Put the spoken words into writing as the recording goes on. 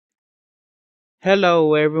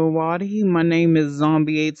Hello everybody, my name is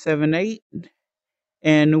Zombie878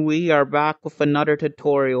 and we are back with another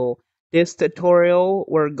tutorial. This tutorial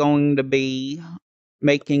we're going to be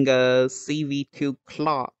making a CV2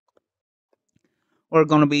 clock. We're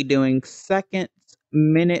going to be doing seconds,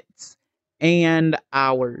 minutes, and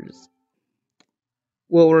hours.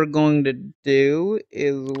 What we're going to do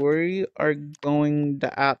is we are going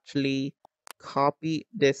to actually copy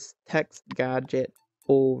this text gadget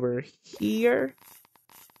over here.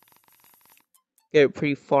 Get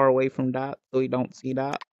pretty far away from that so we don't see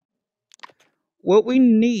that. What we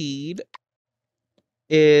need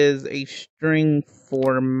is a string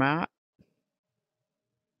format.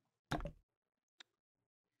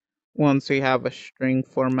 Once we have a string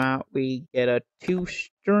format, we get a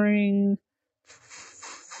toString.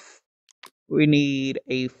 We need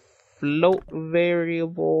a float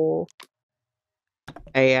variable.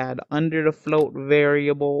 Add under the float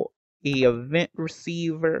variable the event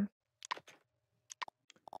receiver.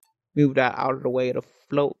 Move that out of the way of the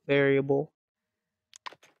float variable.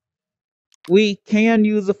 We can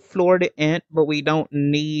use a floor to int, but we don't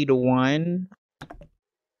need one.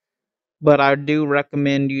 But I do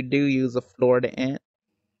recommend you do use a floor to int.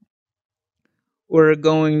 We're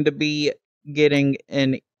going to be getting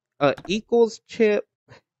an equals chip,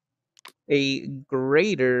 a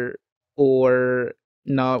greater, or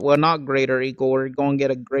no, well, not greater equal. We're going to get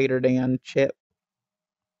a greater than chip.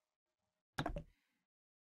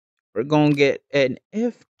 We're going to get an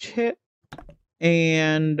if chip,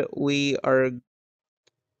 and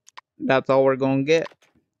that's all we're going to get.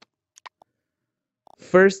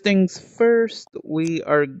 First things first, we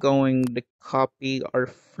are going to copy our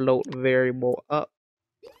float variable up.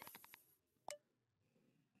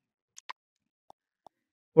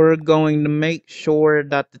 We're going to make sure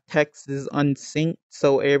that the text is unsynced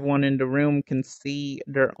so everyone in the room can see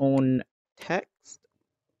their own text.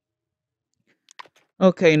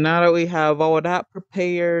 Okay, now that we have all that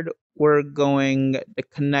prepared, we're going to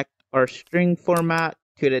connect our string format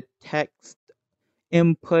to the text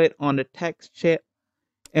input on the text chip,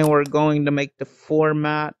 and we're going to make the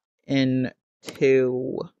format into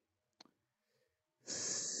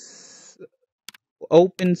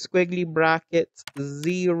open squiggly brackets,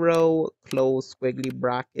 0, close squiggly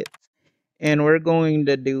brackets. And we're going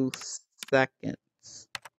to do seconds.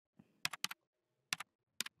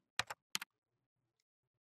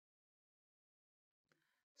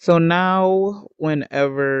 So now,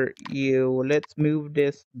 whenever let's move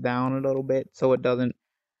this down a little bit so it doesn't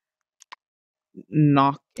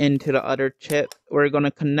knock into the other chip. We're going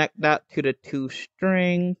to connect that to the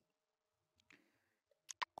toString.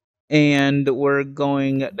 And we're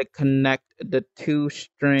going to connect the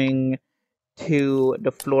toString to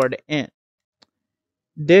the floor to int.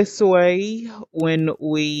 This way, when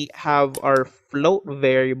we have our float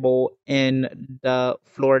variable in the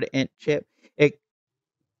floor to int chip, it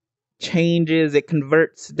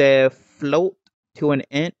converts the float to an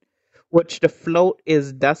int, which the float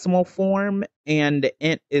is decimal form and the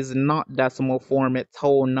int is not decimal form, it's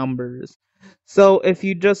whole numbers. So if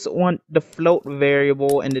you just want the float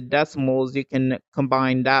variable and the decimals, you can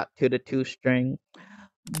combine that to the toString.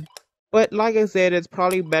 But like I said, it's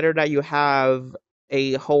probably better that you have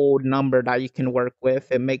a whole number that you can work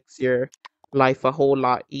with. It makes your life a whole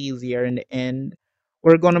lot easier in the end.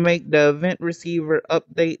 We're going to make the event receiver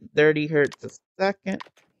update 30 hertz a second.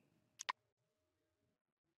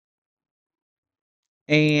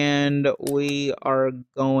 And we are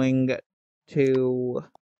going to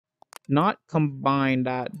not combine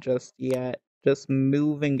that just yet, just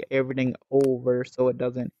moving everything over so it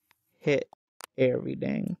doesn't hit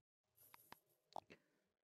everything.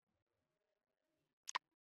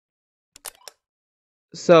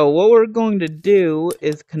 So what we're going to do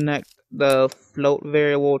is connect the float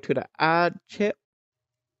variable to the add chip.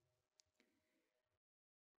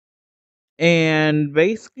 And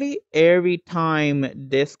basically every time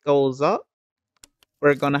this goes up,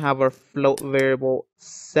 we're going to have our float variable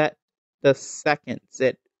set the seconds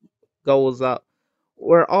it goes up.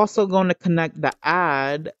 We're also going to connect the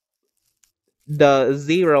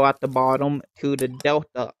 0 at the bottom to the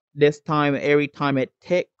delta. This time, every time it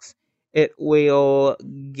ticks, it will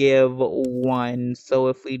give 1. So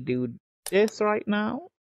if we do this right now,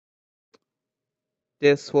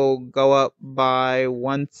 this will go up by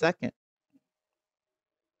 1 second.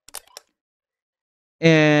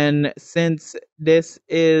 And since this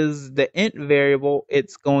is the int variable,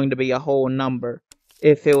 it's going to be a whole number.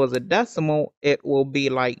 If it was a decimal, it will be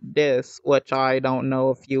like this, which I don't know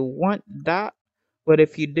if you want that. But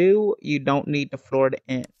if you do, you don't need the floor to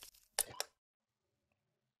int.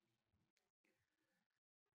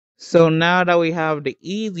 So now that we have the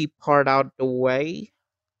easy part out the way,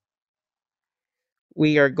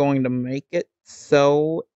 we are going to make it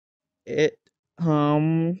so it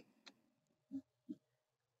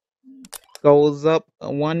goes up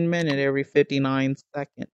 1 minute every 59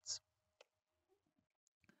 seconds.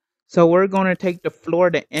 So we're going to take the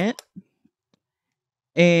floor to int,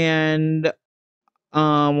 and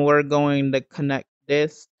we're going to connect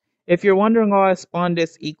this. If you're wondering why I spawned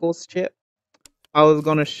this equals chip, I was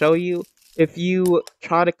going to show you. If you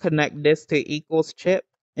try to connect this to equals chip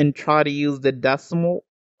and try to use the decimal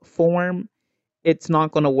form, it's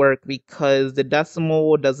not going to work because the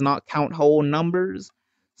decimal does not count whole numbers.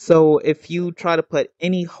 So if you try to put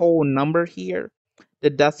any whole number here, the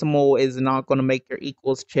decimal is not going to make your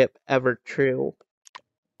equals chip ever true.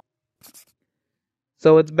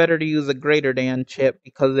 So it's better to use a greater than chip,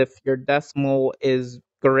 because if your decimal is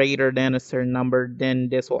greater than a certain number, then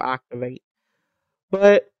this will activate.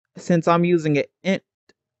 But since I'm using an int,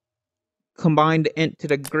 combine the int to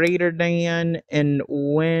the greater than, and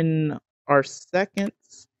when our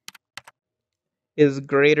seconds is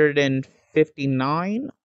greater than 59,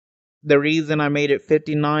 the reason I made it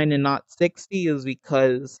 59 and not 60 is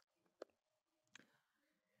because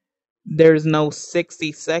there's no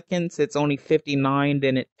 60 seconds, it's only 59,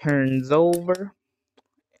 then it turns over.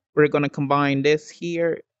 We're going to combine this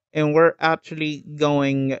here, and we're actually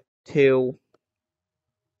going to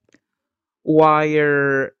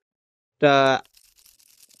wire the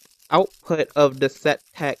output of the set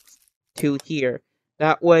text to here.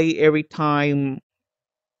 That way, every time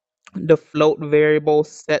the float variable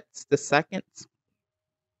sets the seconds,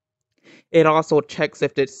 it also checks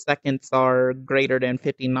if the seconds are greater than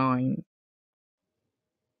 59.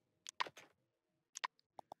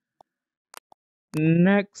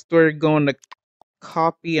 Next, we're going to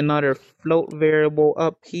copy another float variable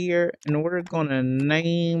up here, and we're going to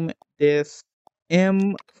name this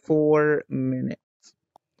M for minute.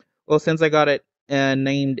 Well, since I got it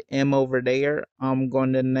named M over there, I'm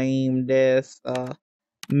going to name this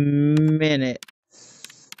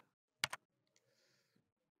minutes.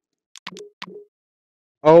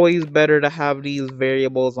 Always better to have these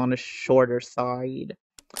variables on the shorter side.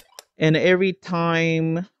 And every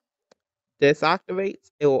time this activates,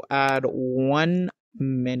 it will add 1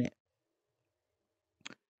 minute.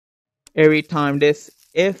 Every time this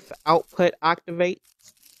if output activates,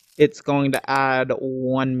 it's going to add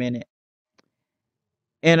 1 minute.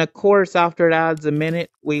 And of course, after it adds a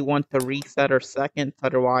minute, we want to reset our seconds.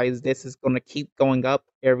 Otherwise, this is going to keep going up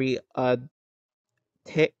every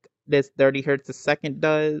tick this 30 hertz a second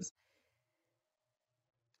does.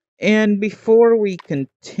 And before we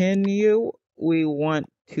continue, we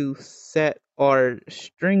want to set our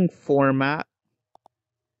string format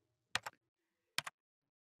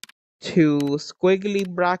to squiggly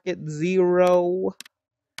bracket 0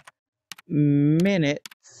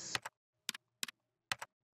 minutes.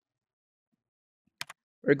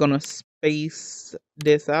 We're gonna space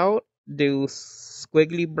this out, do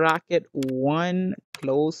squiggly bracket 1,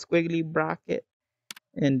 close squiggly bracket,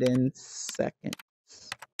 and then seconds.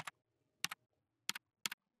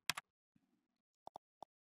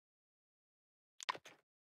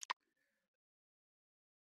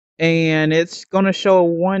 And it's gonna show a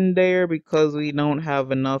 1 there because we don't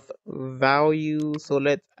have enough values. So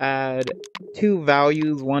let's add 2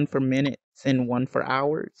 values, 1 for minutes and 1 for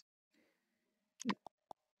hours.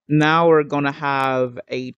 Now we're gonna have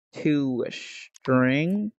a to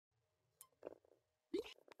string.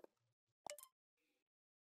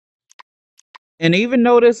 And even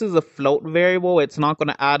though this is a float variable, it's not going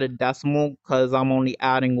to add a decimal because I'm only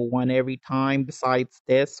adding 1 every time besides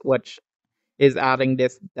this, which is adding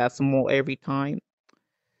this decimal every time.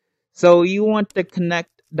 So you want to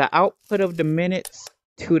connect the output of the minutes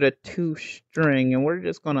to the to string, and we're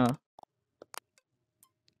just going to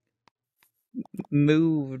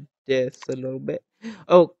move this a little bit.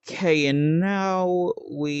 Okay, and now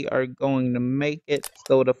we are going to make it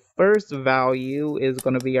so the first value is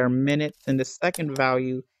going to be our minutes, and the second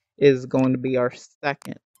value is going to be our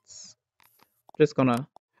seconds. Just gonna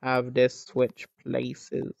have this switch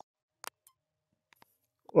places,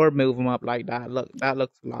 or move them up like that. Look, that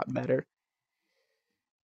looks a lot better.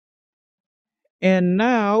 And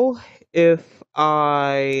now, if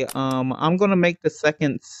I'm gonna make the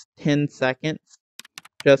seconds 10 seconds,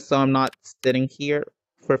 just so I'm not sitting here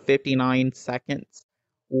for 59 seconds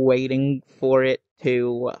waiting for it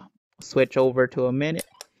to switch over to a minute.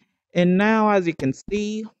 And now, as you can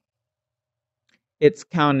see, it's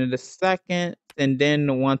counting the seconds, and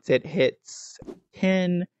then once it hits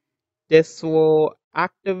 10, this will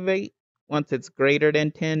activate. Once it's greater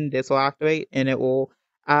than 10, this will activate, and it will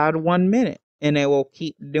add 1 minute, and it will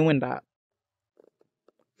keep doing that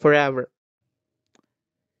forever.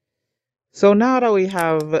 So now that we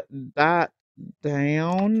have that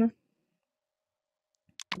down,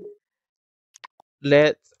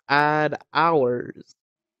 let's add hours.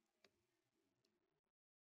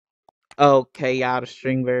 Okay, add a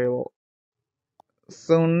string variable.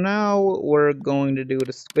 So now we're going to do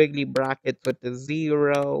the squiggly brackets with the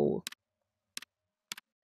 0.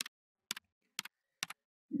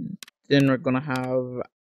 Then we're going to have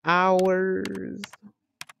hours.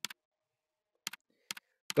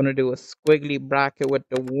 Going to do a squiggly bracket with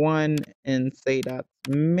the 1 and say that's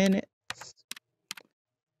minutes.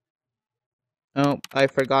 Oh, I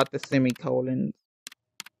forgot the semicolons.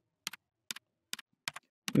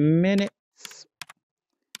 Minutes.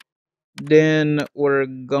 Then we're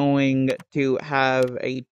going to have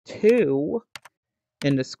a 2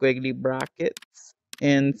 in the squiggly brackets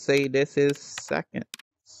and say this is seconds.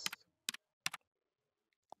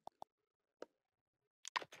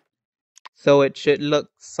 So it should look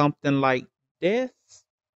something like this.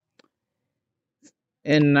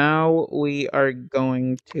 And now we are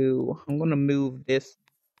going to, I'm going to move this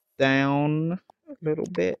down a little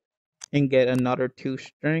bit and get another 2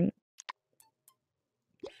 string.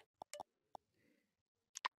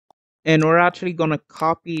 And we're actually going to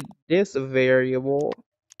copy this variable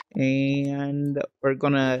and we're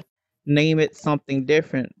going to name it something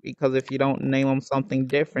different, because if you don't name them something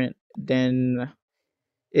different, then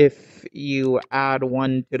if you add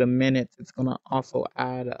 1 to the minutes, it's going to also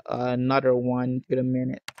add another 1 to the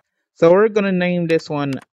minute. So we're going to name this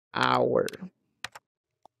one hour.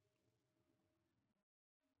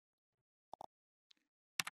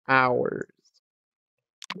 Hours.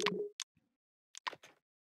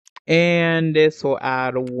 And this will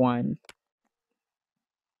add 1.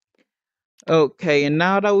 Okay, and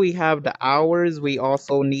now that we have the hours, we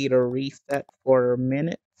also need a reset for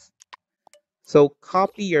minutes. So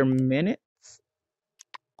copy your minutes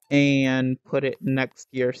and put it next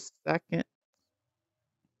to your second.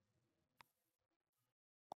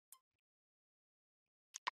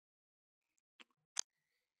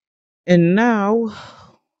 And now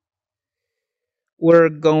we're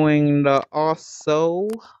going to also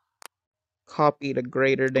copy the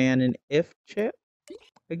greater than and if chip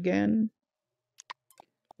again.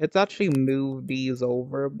 Let's actually move these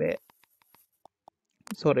over a bit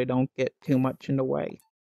so they don't get too much in the way.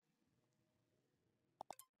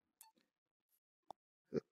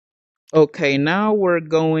 Okay, now we're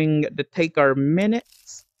going to take our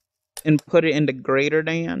minutes and put it into greater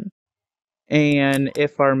than. And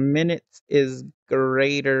if our minutes is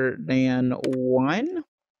greater than 1,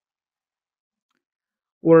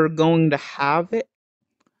 we're going to have it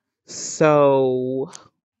so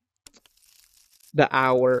the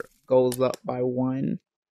hour goes up by 1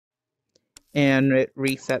 and it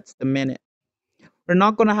resets the minute. We're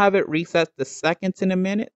not going to have it reset the seconds in a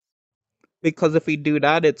minute, because if we do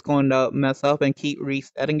that, it's going to mess up and keep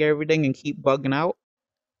resetting everything and keep bugging out.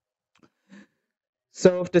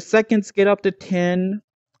 So if the seconds get up to 10,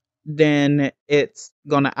 then it's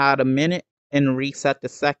going to add a minute and reset the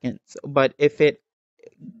seconds. But if it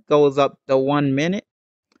goes up to 1 minute,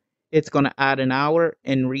 it's going to add an hour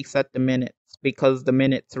and reset the minutes, because the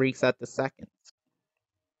minutes reset the seconds.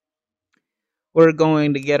 We're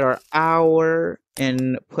going to get our hour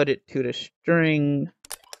and put it to the string.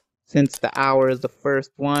 Since the hour is the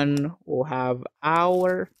first one, we'll have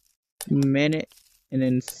hour, minute, and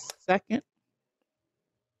then second.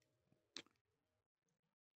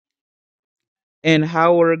 And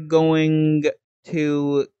how we're going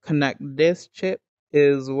to connect this chip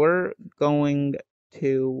is we're going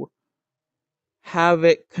to have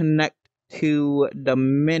it connect to the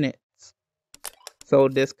minutes. So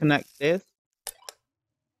disconnect this.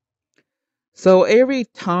 So every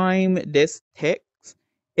time this ticks,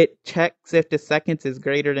 it checks if the seconds is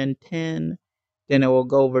greater than 10. Then it will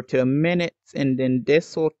go over to the minutes, and then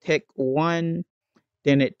this will tick 1.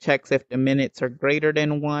 Then it checks if the minutes are greater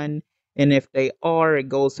than 1. And if they are, it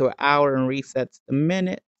goes to an hour and resets the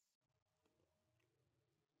minute.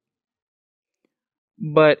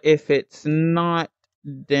 But if it's not,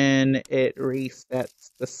 then it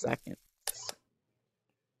resets the seconds.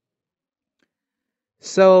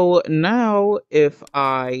 So now if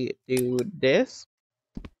I do this,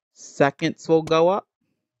 seconds will go up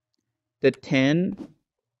to 10.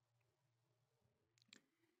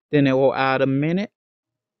 Then it will add a minute.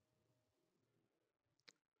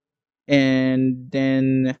 And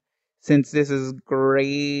then since this is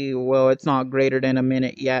gray, well, it's not greater than a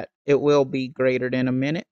minute yet. It will be greater than a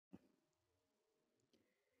minute.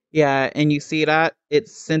 Yeah, and you see that?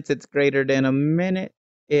 Since it's greater than a minute,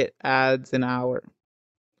 it adds an hour.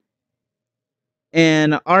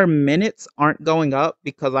 And our minutes aren't going up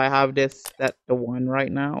because I have this set to 1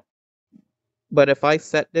 right now. But if I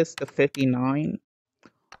set this to 59,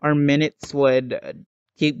 our minutes would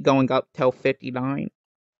keep going up till 59.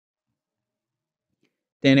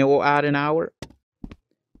 Then it will add an hour.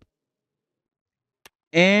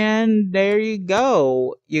 And there you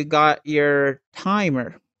go. You got your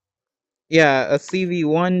timer. Yeah, a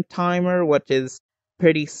CV1 timer, which is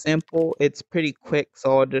pretty simple. It's pretty quick,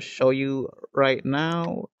 so I'll just show you right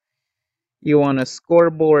now. You want a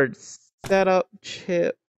scoreboard setup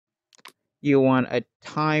chip. You want a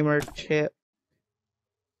timer chip.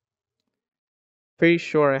 Pretty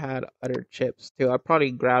sure I had other chips too. I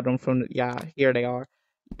probably grabbed them from, yeah, here they are.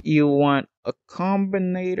 You want a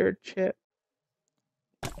combinator chip.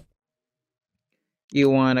 You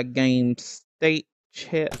want a game state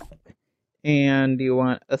chip. And you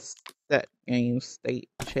want a set game state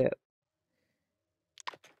chip.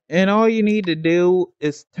 And all you need to do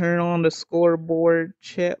is turn on the scoreboard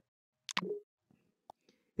chip.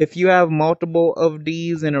 If you have multiple of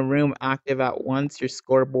these in a room active at once, your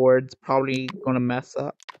scoreboard's probably going to mess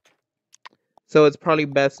up. So it's probably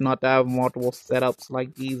best not to have multiple setups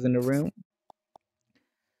like these in the room.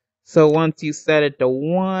 So once you set it to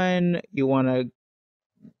 1, you want to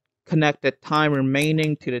connect the time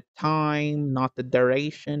remaining to the time, not the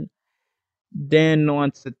duration. Then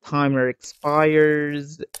once the timer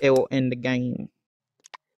expires, it will end the game.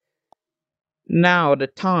 Now the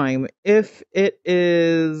time, if it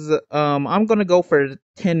is, I'm going to go for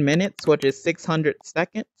 10 minutes, which is 600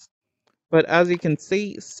 seconds. But as you can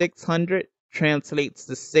see, 600 translates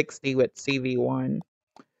to 60 with CV1.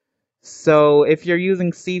 So if you're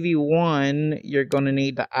using CV1, you're going to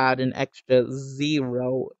need to add an extra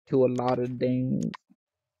 0 to a lot of things.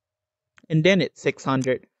 And then it's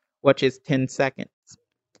 600, which is 10 seconds.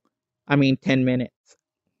 I mean 10 minutes.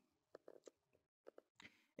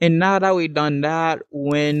 And now that we've done that,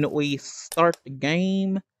 when we start the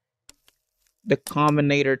game, the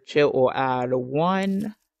combinator chip will add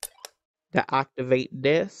 1 to activate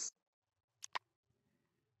this.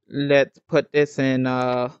 Let's put this in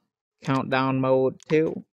countdown mode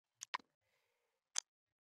too.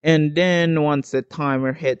 And then once the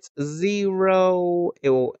timer hits 0, it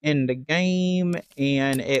will end the game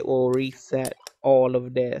and it will reset all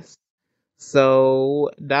of this. So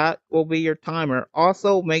that will be your timer.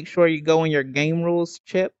 Also, make sure you go in your game rules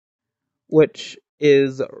chip, which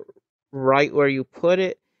is right where you put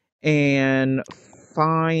it, and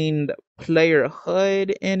find player HUD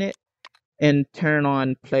in it and turn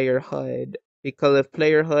on player HUD. Because if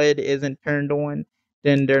player HUD isn't turned on,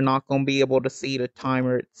 then they're not going to be able to see the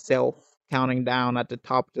timer itself counting down at the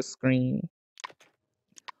top of the screen.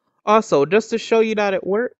 Also, just to show you that it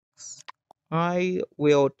works, I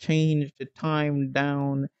will change the time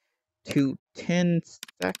down to 10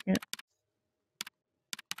 seconds.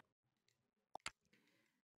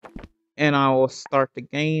 And I will start the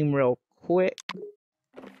game real quick.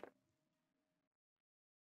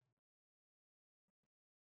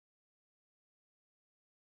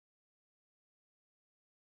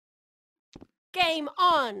 Game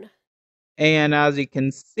on! And as you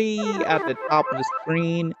can see at the top of the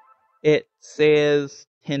screen, it says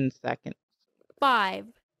 10 seconds. 5,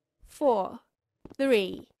 4,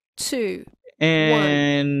 3, 2,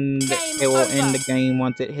 And Game it will over. end the game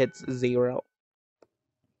once it hits 0.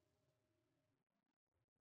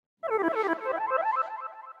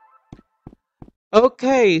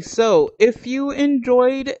 Okay, so if you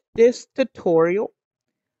enjoyed this tutorial,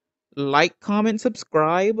 like, comment,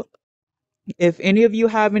 subscribe. If any of you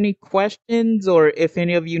have any questions or if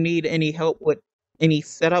any of you need any help with any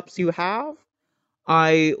setups you have,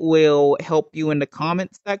 I will help you in the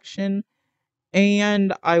comment section.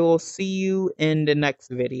 And I will see you in the next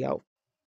video.